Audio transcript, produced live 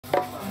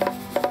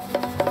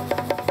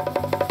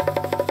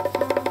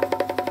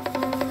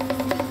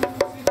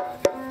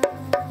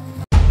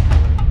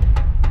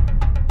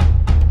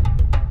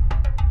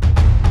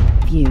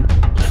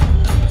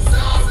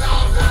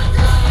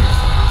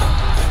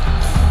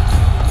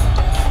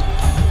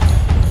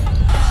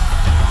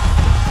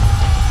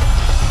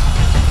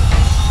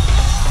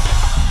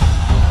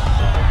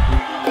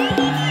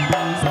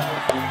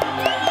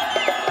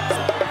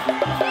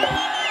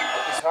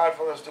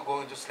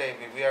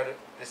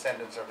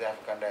descendants of the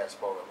African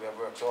diaspora. We have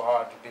worked so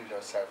hard to build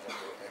ourselves and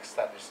to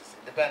establish this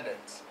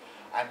independence,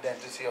 and then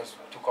to see us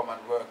to come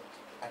and work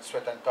and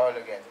sweat and toil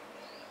again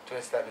to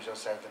establish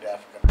ourselves in the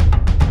African.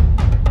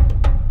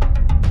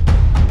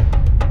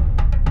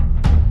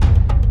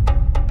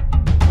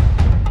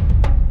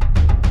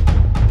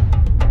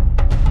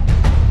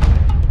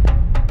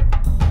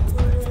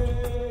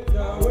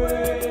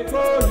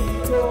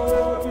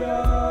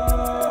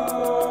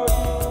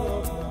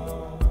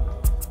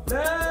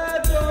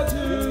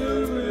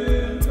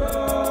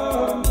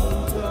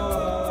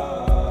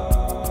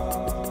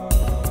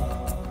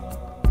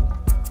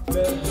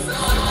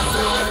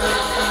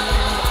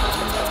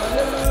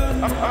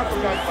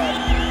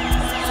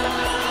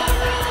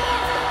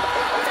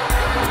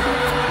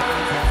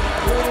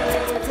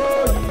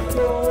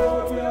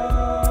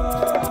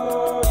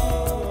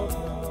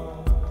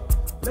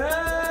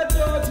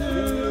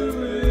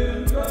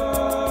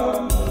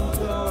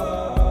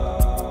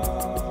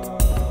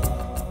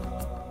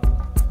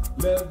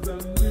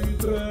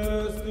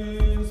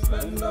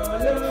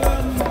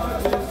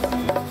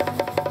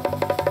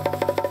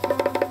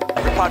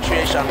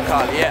 Repatraition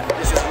call, yeah.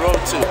 This is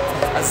road 2.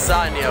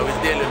 Azania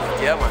we're dealing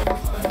with, yeah man.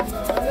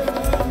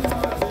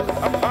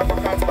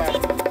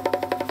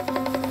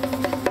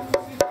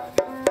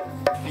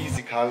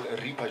 Physical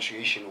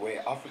repatriation where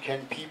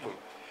African people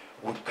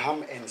would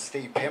come and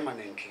stay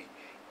permanently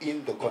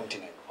in the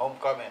continent.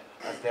 Homecoming,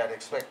 as they had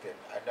expected.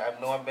 And I've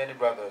known many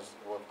brothers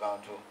who have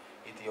gone to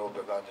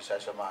Ethiopia, gone to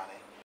Shashamane.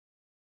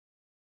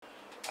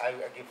 I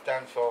give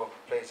thanks for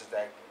places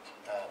like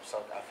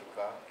South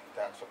Africa,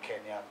 thanks for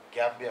Kenya.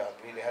 Gambia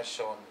really has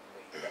shown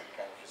that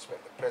kind of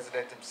respect. The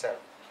president himself,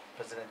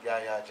 President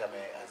Yahya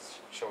Jammeh, has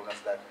shown us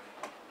that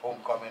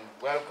homecoming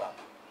welcome.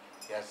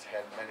 He has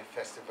held many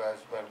festivals,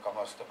 welcome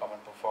us to come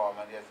and perform,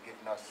 and he has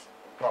given us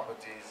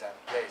properties and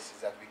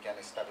places that we can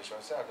establish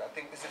ourselves. I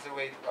think this is the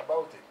way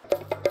about it.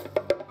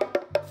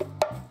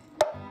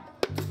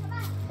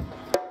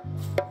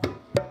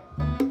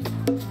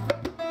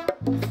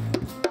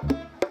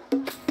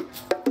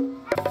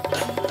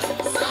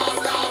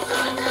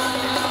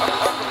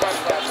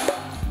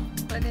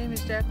 My name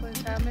is Jacqueline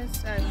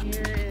Thomas. I'm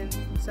here in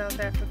South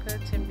Africa,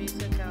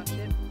 Tembisa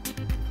Township,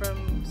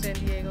 from San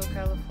Diego,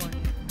 California.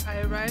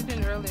 I arrived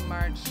in early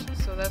March,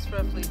 so that's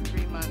roughly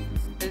 3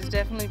 months. It's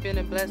definitely been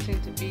a blessing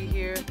to be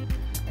here,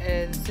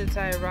 and since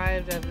I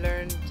arrived, I've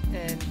learned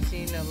and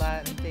seen a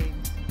lot of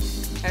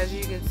things. As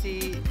you can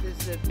see,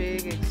 this is a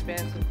big,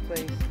 expansive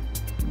place.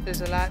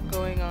 There's a lot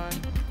going on,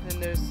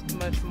 and there's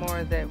much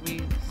more that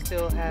we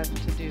still have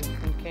to do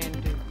and can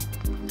do.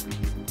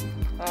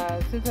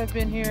 Since I've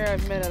been here,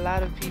 I've met a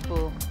lot of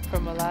people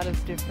from a lot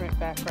of different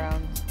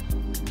backgrounds.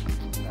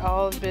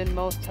 All have been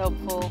most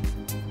helpful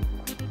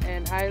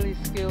and highly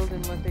skilled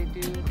in what they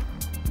do,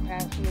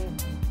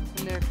 passionate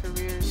in their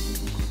careers.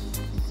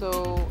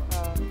 So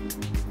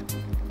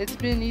it's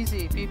been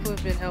easy. People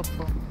have been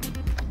helpful.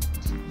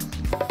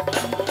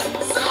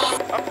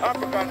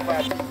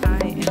 I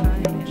am the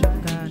image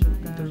of God,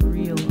 the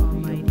real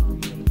Almighty,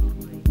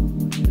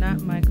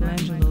 not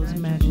Michelangelo's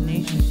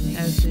imagination,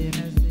 as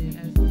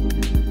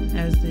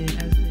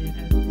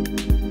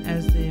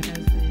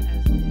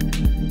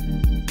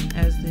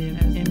the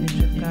image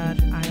of God.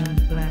 I am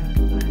black.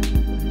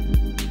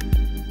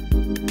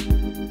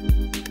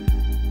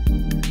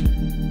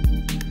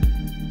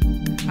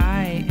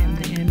 I am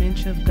the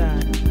image of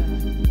God,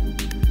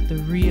 the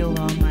real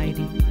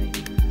Almighty,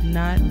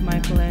 not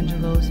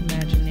Michelangelo's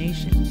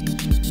imagination.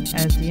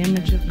 As the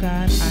image of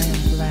God, I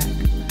am black.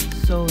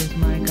 So is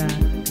my God.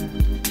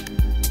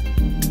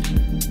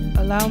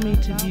 Allow me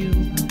to view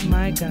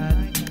my God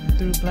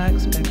through black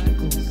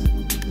spectacles,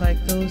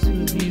 like those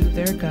who view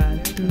their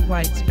God through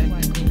white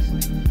spectacles,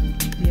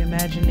 the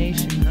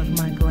imagination of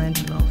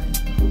Michelangelo.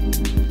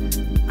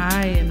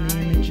 I am the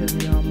image of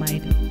the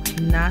Almighty,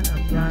 not a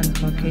blonde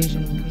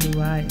Caucasian with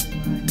blue eyes.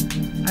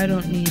 I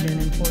don't need an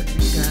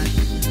important God.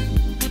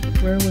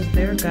 Where was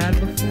their God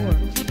before?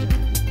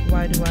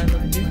 Why do I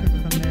look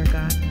different from their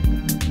God?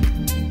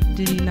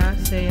 Did he not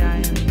say I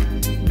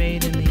am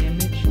made in the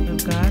image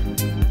of God?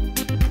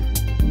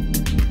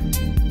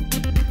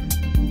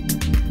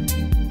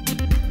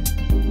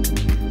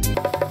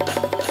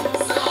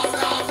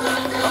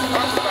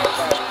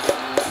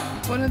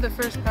 One of the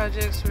first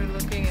projects we're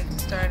looking into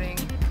starting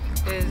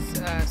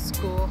is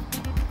school.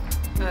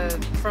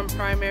 From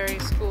primary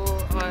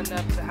school on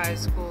up to high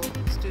school,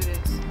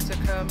 students to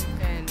come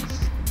and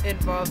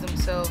involve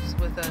themselves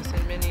with us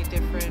in many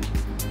different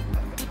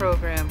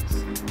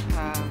programs.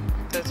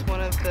 That's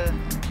one of the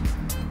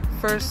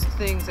first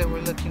things that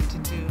we're looking to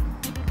do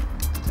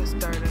to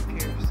start up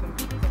here, so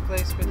a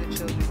place for the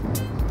children.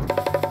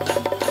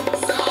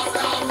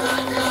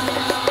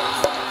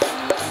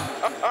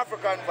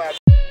 African vibe.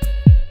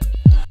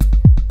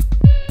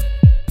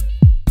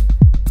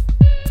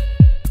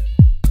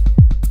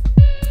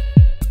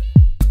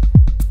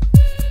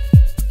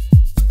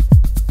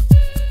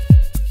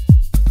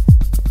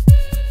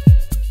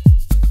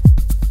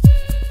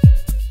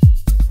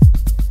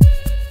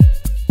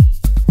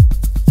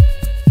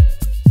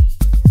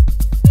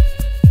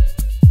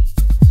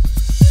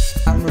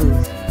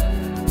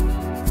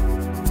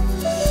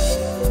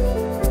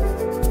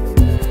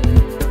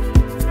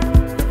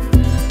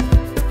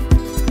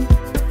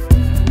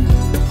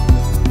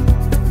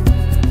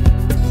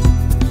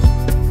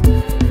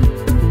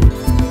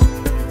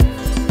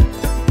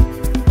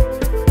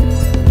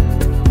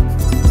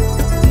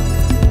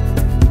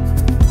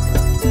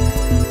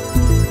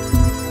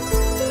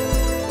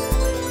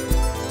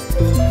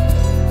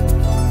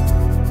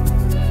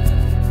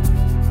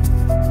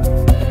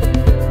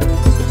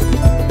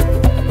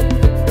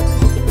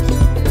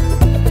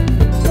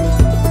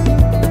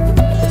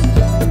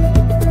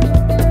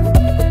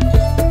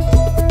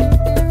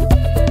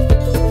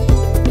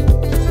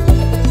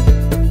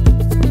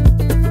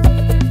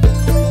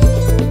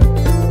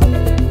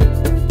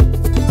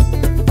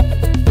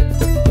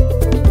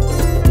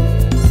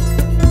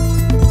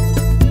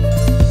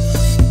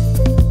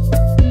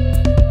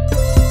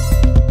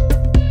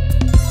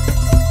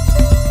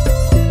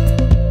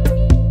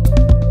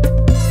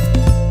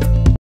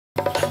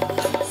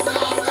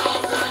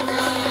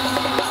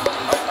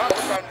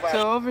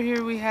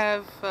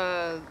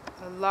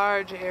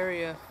 large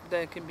area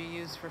that can be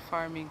used for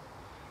farming.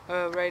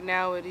 Right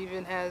now it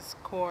even has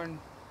corn,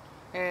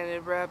 and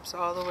it wraps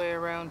all the way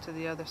around to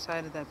the other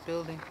side of that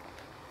building.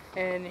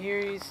 And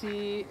here you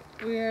see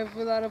we have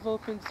a lot of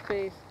open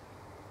space.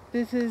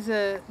 This is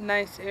a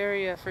nice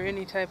area for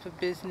any type of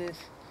business.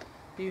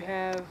 You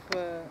have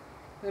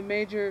the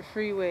major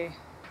freeway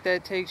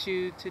that takes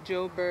you to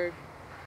Joburg